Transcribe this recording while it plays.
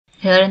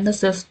Here in the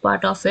fifth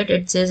part of it,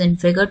 it says in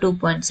figure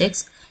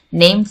 2.6,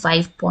 name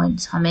 5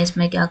 points. हमें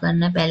इसमें क्या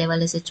करना है, पहले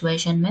वाले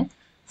सिचुएशन में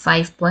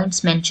 5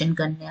 points mention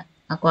करने हैं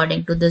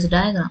according to this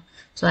diagram.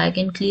 So I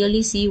can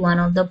clearly see one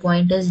of the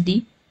point is D,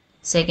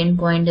 second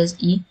point is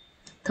E,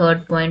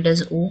 third point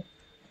is O,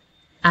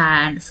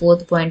 and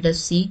fourth point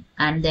is C,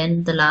 and then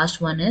the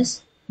last one is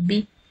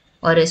B.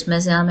 और इसमें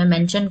से हमें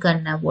mention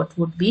करना है what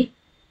would be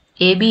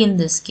AB in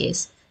this case.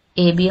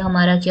 AB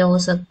हमारा क्या हो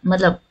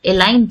मतलब a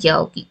line क्या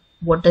होगी,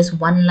 what is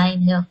one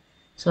line here,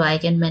 so I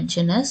can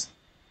mention as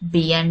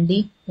B and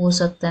D हो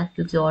सकता है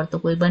क्योंकि और तो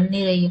कोई बन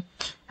नहीं रही है,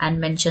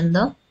 and mention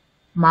the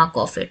mark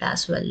of it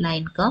as well,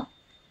 line का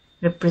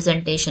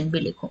representation भी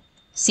लिखो.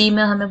 C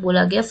में हमें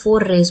बोला गया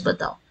 4 rays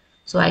बताओ,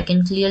 so I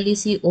can clearly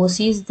see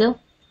OC is there,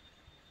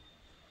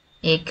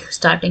 एक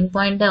स्टार्टिंग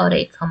पॉइंट है और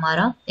एक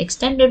हमारा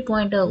एक्सटेंडेड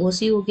पॉइंट है,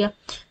 OC हो गया.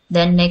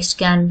 Then next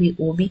can be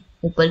OB,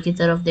 ऊपर की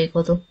तरफ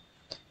देखो तो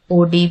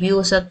OD भी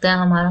हो सकता है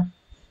हमारा.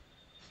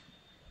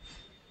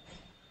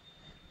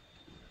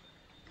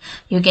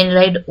 यू कैन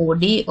राइट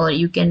OD और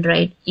you can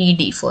write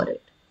ED for it,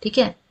 ठीक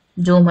है,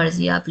 जो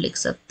मर्जी आप लिख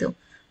सकते हो.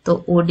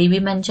 तो OD भी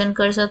मेंशन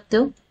कर सकते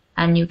हो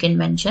and you can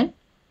mention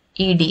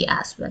ED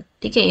as well,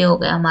 ठीक है. ये हो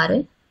गया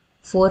हमारे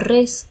 4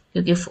 रेस,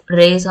 क्योंकि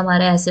रेस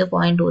हमारे ऐसे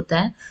पॉइंट होता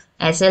है,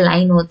 ऐसे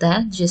लाइन होता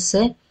है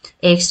जिससे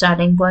एक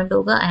स्टार्टिंग पॉइंट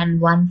होगा and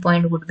one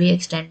point would be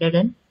extended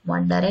in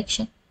one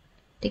direction,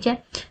 ठीक है.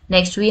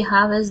 Next we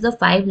have is the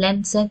 5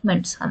 line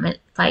segments. हमें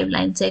 5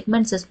 लाइन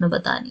सेगमेंट्स इसमें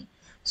बतानी.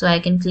 सो I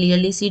can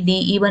clearly see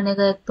DE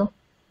बनेगा, एक तो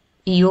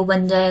EO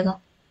बन जाएगा,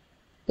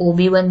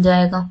 OB बन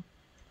जाएगा,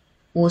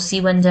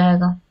 OC बन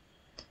जाएगा,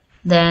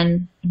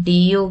 देन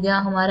DE हो गया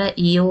हमारा,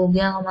 EO हो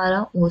गया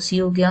हमारा,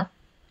 OC हो गया,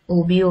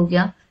 OB हो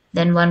गया,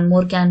 then one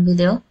more can be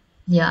there,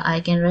 या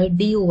I can write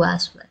DO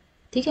as well,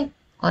 ठीक है.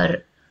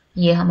 और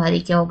ये हमारी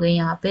क्या हो गई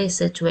यहाँ पे इस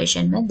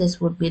सिचुएशन में,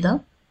 this would be the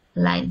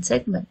line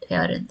segment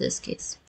here in this case.